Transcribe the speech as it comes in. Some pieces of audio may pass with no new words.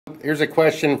Here's a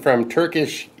question from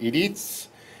Turkish Edits.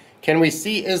 Can we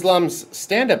see Islam's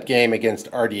stand-up game against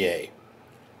RDA?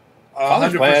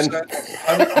 Father's plan.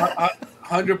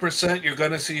 100%. You're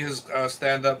going to see his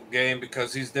stand-up game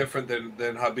because he's different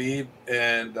than Habib,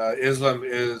 and Islam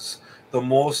is the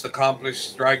most accomplished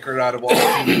striker out of all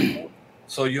of them.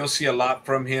 So you'll see a lot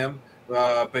from him,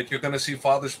 but you're going to see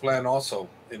Father's plan also,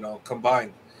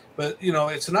 combined. But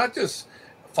it's not just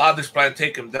Father's plan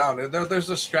take him down. There's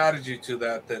a strategy to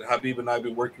that Habib and I have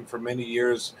been working for many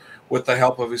years with the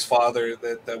help of his father.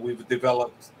 That we've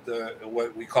developed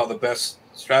what we call the best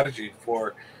strategy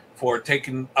for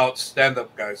taking out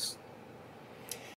stand-up guys.